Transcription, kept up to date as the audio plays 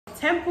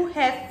Temple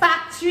Hair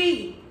Factory.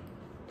 You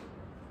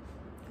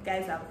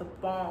guys have the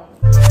bomb.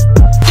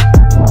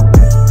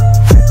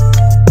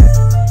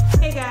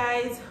 Hey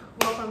guys,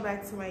 welcome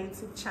back to my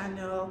YouTube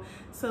channel.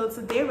 So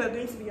today we're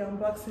going to be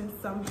unboxing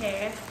some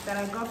hair that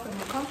I got from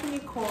a company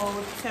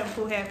called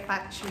Temple Hair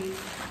Factory.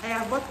 I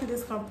have worked with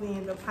this company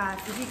in the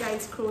past. If you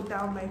guys scroll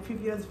down my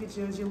previous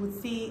videos, you will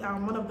see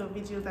one of the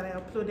videos that I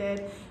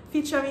uploaded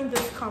featuring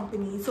this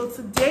company. So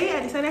today I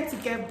decided to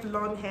get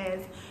blonde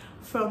hairs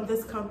from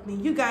this company.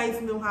 You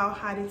guys know how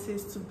hard it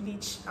is to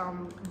bleach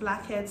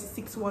black hair to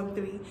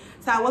 613,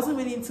 so I wasn't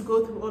willing to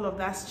go through all of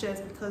that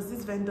stress, because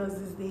these vendors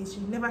these days,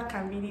 you never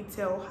can really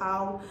tell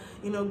how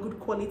good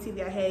quality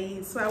their hair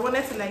is. So I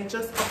wanted to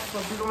just opt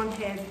for blonde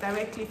hair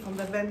directly from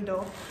the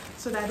vendor,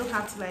 so that I don't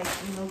have to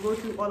go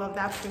through all of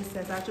that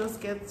process. I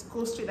just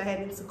go straight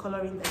ahead into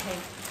coloring the hair.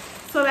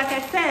 So like I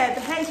said, the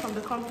hair is from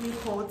the company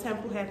called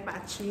Temple Hair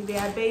Factory. They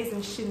are based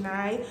in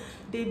Chennai.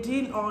 They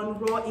deal on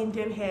raw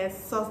Indian hair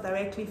sourced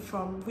directly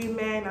from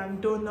women and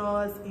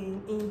donors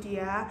in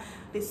India.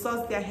 They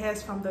source their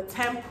hairs from the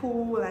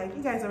temple. Like,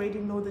 you guys already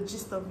know the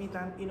gist of it,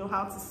 and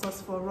how to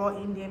source for raw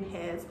Indian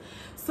hairs.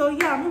 So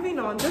yeah, moving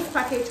on. This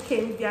package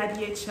came via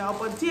DHL,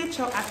 but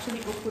DHL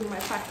actually opened my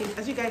package.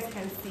 As you guys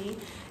can see,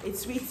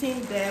 it's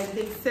written there.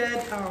 They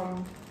said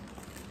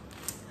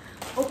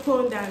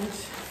opened and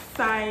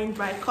signed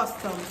by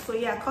customs. So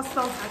yeah,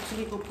 customs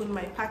actually opened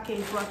my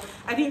package, but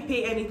I didn't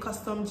pay any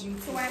custom duty.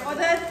 So I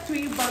ordered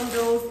 3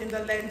 bundles in the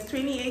length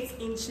 28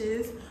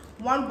 inches,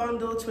 1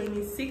 bundle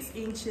 26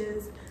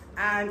 inches,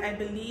 and I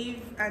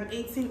believe an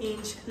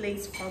 18-inch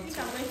lace frontal.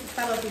 I'm going to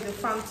start off with the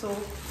frontal.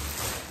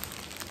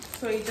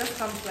 So it just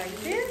comes like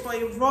this. For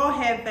a raw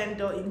hair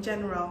vendor in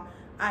general,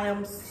 I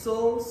am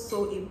so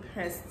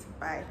impressed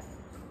by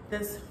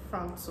this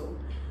frontal.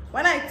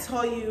 When I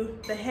tell you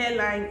the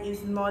hairline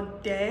is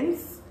not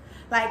dense,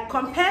 like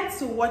compared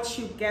to what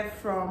you get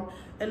from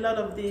a lot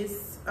of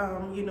these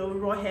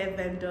raw hair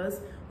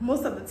vendors,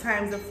 most of the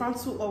times the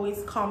frontal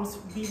always comes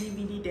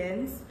really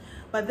dense,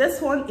 but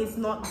this one is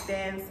not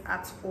dense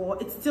at all.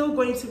 It's still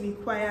going to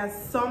require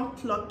some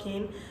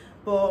plucking,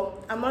 but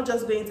I'm not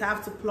just going to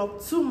have to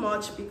pluck too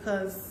much,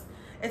 because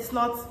it's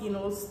not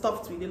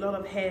stuffed with a lot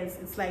of hairs.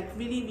 It's like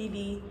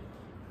really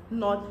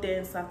not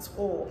dense at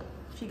all,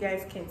 if you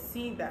guys can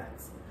see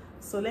that.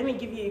 So let me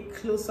give you a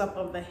close-up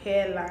of the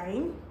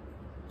hairline.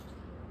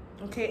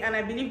 Okay, and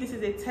I believe this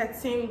is a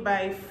 13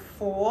 by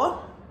 4.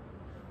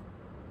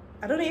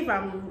 I don't know if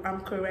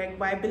I'm correct,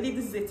 but I believe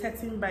this is a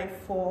 13 by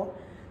 4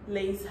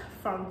 lace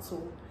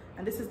frontal,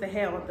 and this is the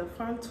hair on the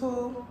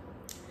frontal,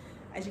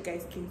 as you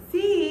guys can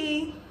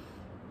see.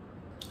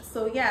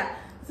 So yeah,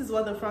 this is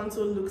what the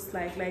frontal looks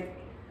like. Like,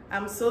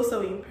 I'm so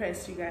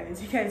impressed, you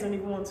guys. You guys don't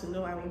even want to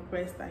know how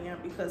impressed I am,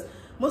 because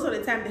most of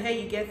the time the hair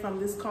you get from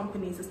these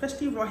companies,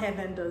 especially raw hair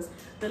vendors,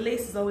 the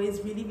lace is always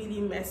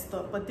really messed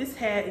up, but this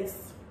hair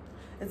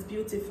it's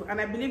beautiful.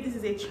 And I believe this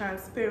is a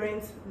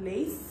transparent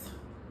lace.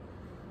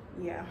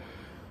 Yeah,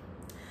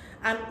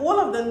 and all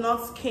of the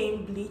knots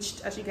came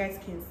bleached. As you guys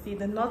can see,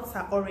 the knots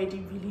are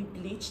already really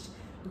bleached.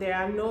 There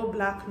are no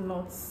black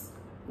knots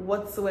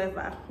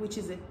whatsoever, which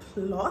is a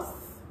plus.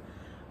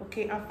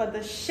 Okay, and for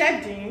the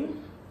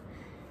shedding,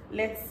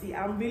 let's see.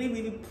 I'm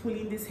really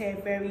pulling this hair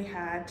very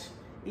hard.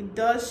 It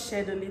does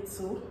shed a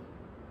little,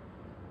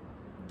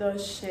 but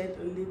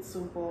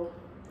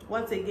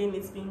once again,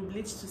 it's been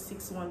bleached to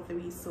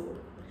 613, so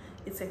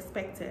it's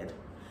expected.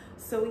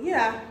 So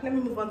yeah, let me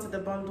move on to the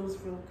bundles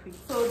real quick.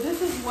 So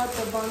this is what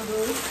the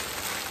bundles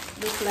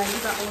look like.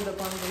 These are all the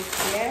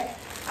bundles here.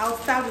 I'll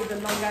start with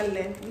the longer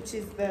length, which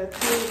is the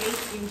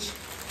 28-inch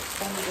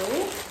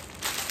bundle.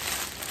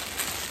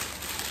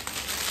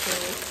 So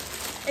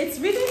it's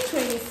really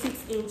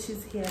 26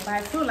 inches here, but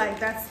I feel like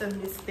that's a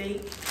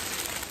mistake,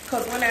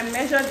 because when I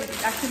measured it,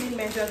 it actually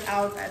measured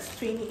out as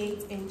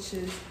 28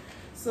 inches.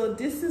 So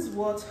this is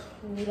what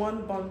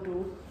one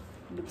bundle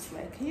looks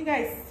like. Can you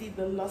guys see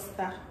the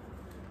luster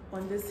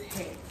on this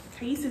hair?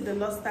 Can you see the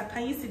luster?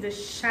 Can you see the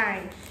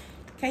shine?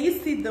 Can you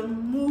see the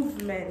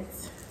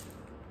movement?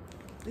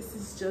 This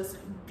is just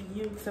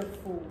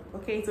beautiful.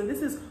 Okay, so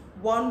this is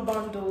one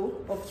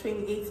bundle of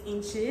 28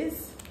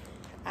 inches,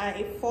 and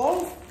it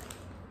falls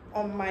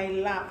on my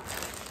lap,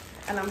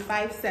 and I'm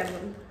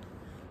 5'7".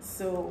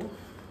 So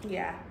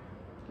yeah,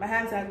 my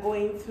hands are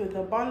going through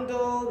the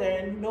bundle.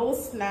 There are no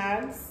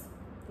snags,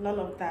 none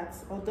of that,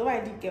 although I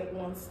did get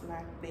one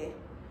snag there.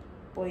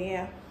 But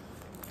yeah,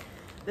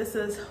 this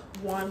is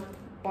one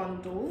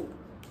bundle.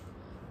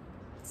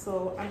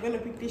 So I'm going to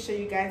quickly show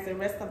you guys the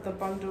rest of the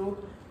bundle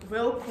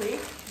real quick.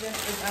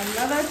 This is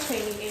another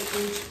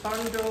 28-inch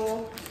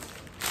bundle.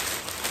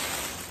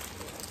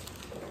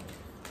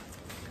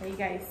 Can you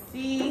guys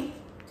see?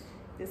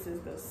 This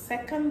is the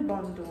second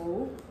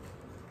bundle.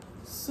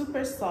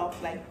 Super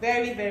soft, like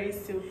very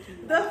silky.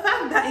 The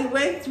fact that it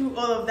went through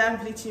all of that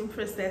bleaching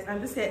process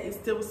and this hair is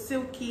still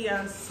silky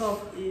and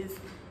soft is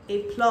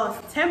a plus.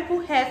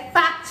 Temple Hair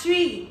Factory,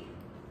 you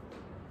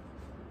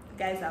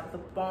guys have the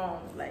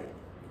bomb. Like,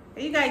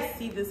 can you guys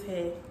see this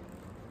hair?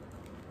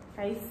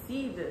 Can you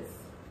see this?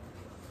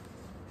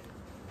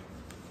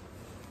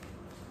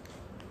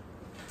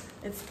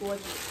 It's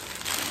gorgeous.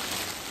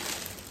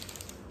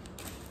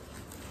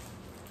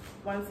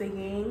 Once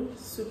again,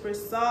 super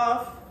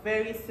soft,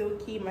 very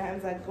silky. My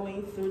hands are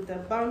going through the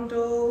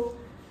bundle.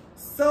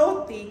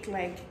 So thick,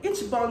 like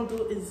each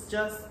bundle is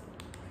just,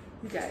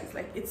 you guys,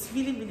 like it's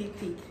really, really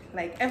thick.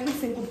 Like every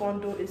single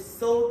bundle is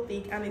so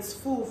thick and it's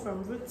full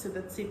from root to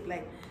the tip.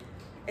 Like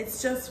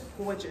it's just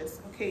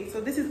gorgeous. Okay,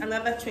 so this is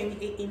another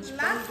 28-inch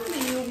bundle.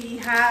 Lastly, we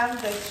have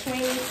the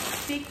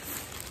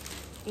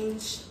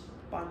 26-inch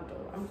bundle.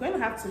 I'm going to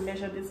have to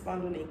measure this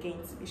bundle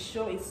again to be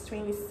sure it's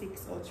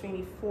 26 or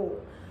 24.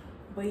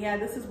 But yeah,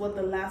 this is what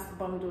the last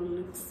bundle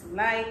looks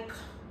like.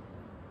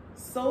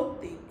 So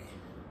thick,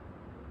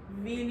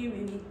 really,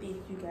 really thick,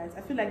 you guys.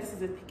 I feel like this is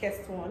the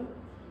thickest one.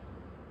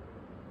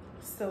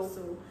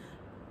 So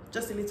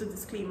just a little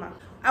disclaimer,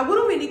 I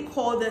wouldn't really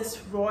call this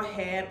raw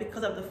hair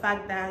because of the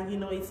fact that, you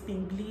know, it's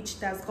been bleached,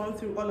 that's gone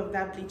through all of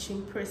that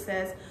bleaching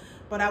process.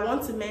 But I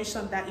want to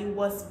mention that it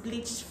was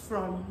bleached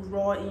from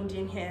raw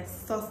Indian hair,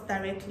 sourced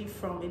directly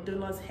from a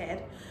donor's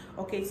head.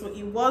 Okay, so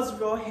it was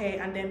raw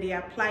hair and then they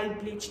applied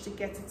bleach to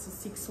get it to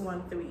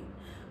 613.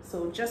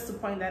 So just to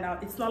point that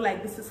out, it's not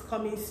like this is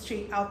coming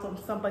straight out of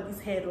somebody's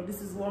head, or this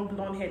is one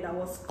blonde hair that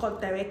was cut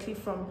directly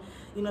from,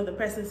 you know, the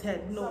person's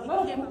head. No, I'm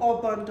gonna put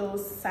all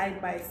bundles side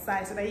by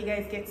side so that you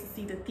guys get to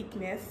see the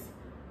thickness.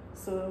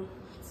 So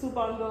 2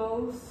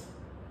 bundles,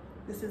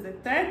 this is the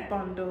 3rd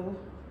bundle,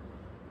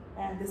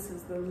 and this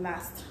is the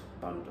last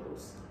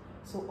bundles.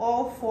 So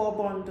all 4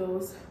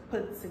 bundles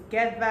put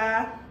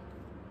together,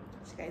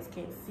 as you guys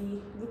can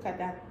see, look at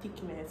that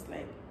thickness.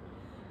 Like,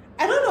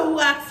 I don't know who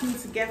asked me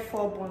to get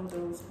 4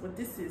 bundles, but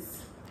this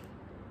is,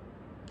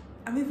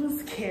 I'm even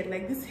scared.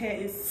 Like, this hair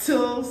is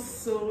so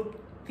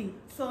thick.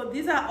 So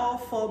these are all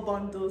 4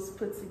 bundles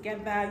put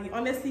together. You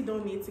honestly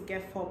don't need to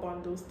get 4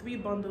 bundles. 3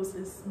 bundles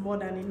is more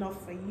than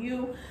enough for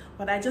you,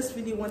 but I just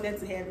really wanted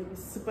to have it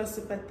super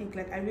thick.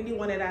 Like, I really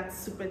wanted that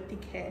super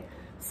thick hair.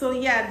 So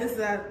yeah, these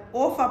are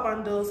all 4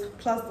 bundles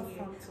plus the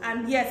front.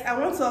 And yes, I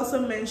want to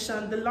also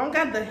mention, the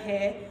longer the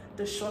hair,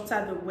 the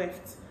shorter the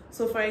weft.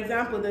 So for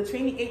example, the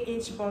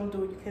 28-inch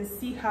bundle, you can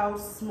see how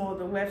small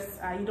the wefts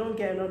are. You don't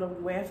get a lot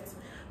of weft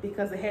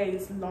because the hair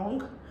is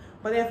long.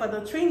 But then for the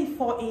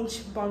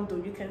 24-inch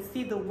bundle, you can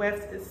see the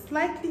weft is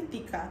slightly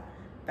thicker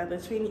than the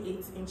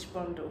 28-inch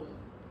bundle.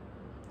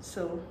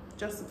 So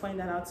just to point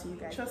that out to you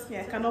guys. Trust me,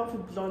 I cannot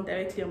put blonde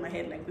directly on my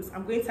head like this.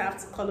 I'm going to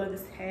have to color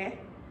this hair.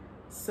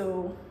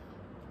 So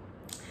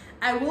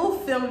I will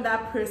film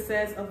that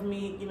process of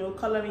me, you know,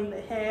 coloring the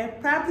hair,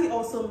 probably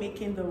also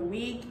making the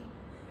wig,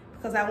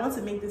 because I want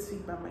to make this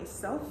wig by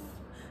myself.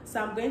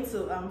 So I'm going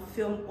to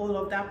film all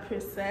of that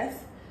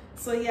process.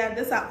 So yeah,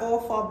 these are all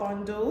 4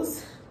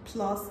 bundles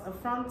plus a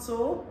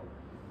frontal.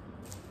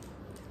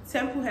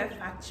 Temple Hair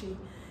Factory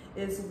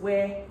is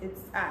where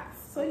it's at.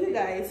 So you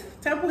guys,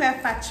 Temple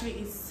Hair Factory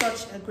is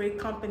such a great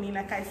company.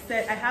 Like I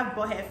said, I have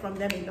bought hair from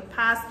them in the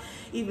past.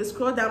 If you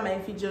scroll down my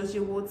videos,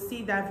 you will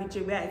see that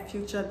video where I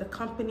featured the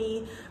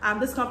company.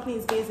 This company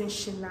is based in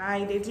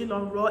Chennai. They do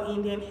long raw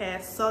Indian hair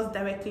sourced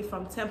directly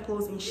from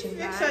temples in Chennai.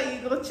 Make sure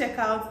you go check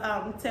out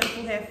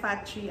Temple Hair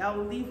Factory. I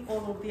will leave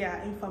all of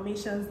their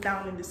information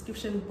down in the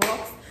description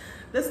box.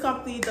 This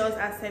company does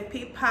accept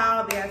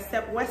PayPal, they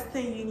accept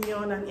Western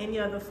Union and any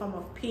other form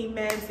of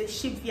payments. They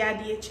ship via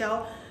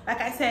DHL. Like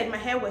I said, my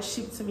hair was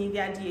shipped to me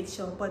via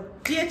DHL,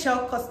 but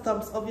DHL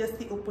Customs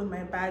obviously opened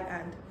my bag,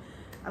 and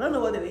I don't know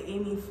what they were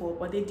aiming for,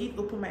 but they did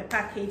open my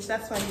package.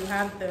 That's why you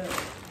have the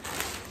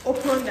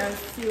opened and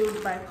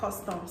sealed by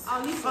customs.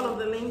 I'll leave all of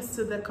the links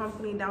to the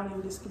company down in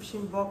the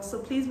description box, so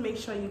please make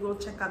sure you go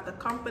check out the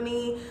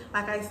company.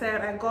 Like I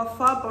said, I got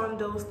 4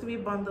 bundles, 3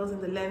 bundles in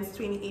the length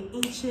 28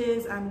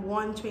 inches and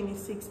 1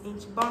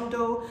 26-inch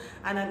bundle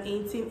and an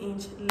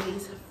 18-inch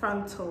lace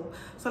frontal.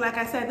 So like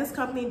I said, this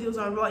company deals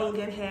on raw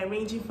Indian hair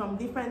ranging from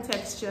different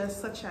textures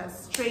such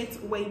as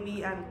straight,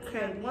 wavy and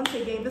curly. Once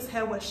again, this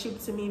hair was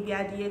shipped to me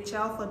via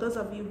DHL. For those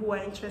of you who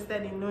are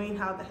interested in knowing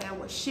how the hair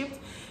was shipped,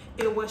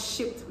 it was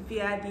shipped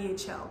via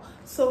DHL.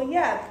 So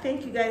yeah,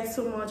 thank you guys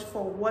so much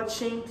for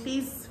watching.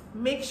 Please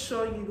make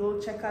sure you go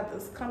check out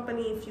this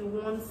company if you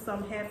want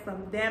some hair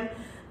from them.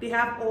 They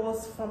have all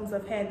forms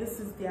of hair. This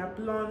is their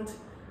blonde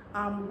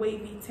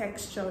wavy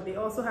texture. They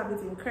also have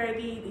it in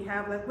curly. They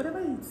have like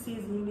whatever you see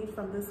is unique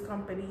from this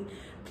company.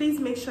 Please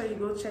make sure you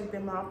go check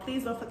them out.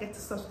 Please don't forget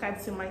to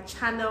subscribe to my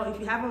channel. If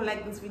you haven't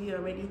liked this video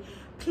already,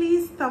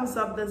 please thumbs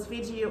up this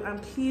video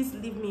and please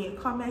leave me a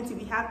comment. If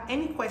you have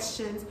any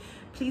questions,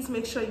 please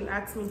make sure you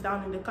ask me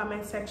down in the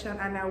comment section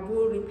and I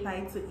will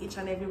reply to each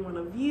and every one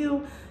of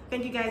you.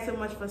 Thank you guys so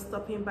much for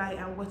stopping by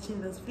and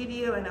watching this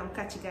video, and I'll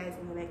catch you guys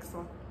in the next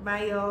one.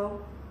 Bye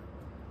y'all.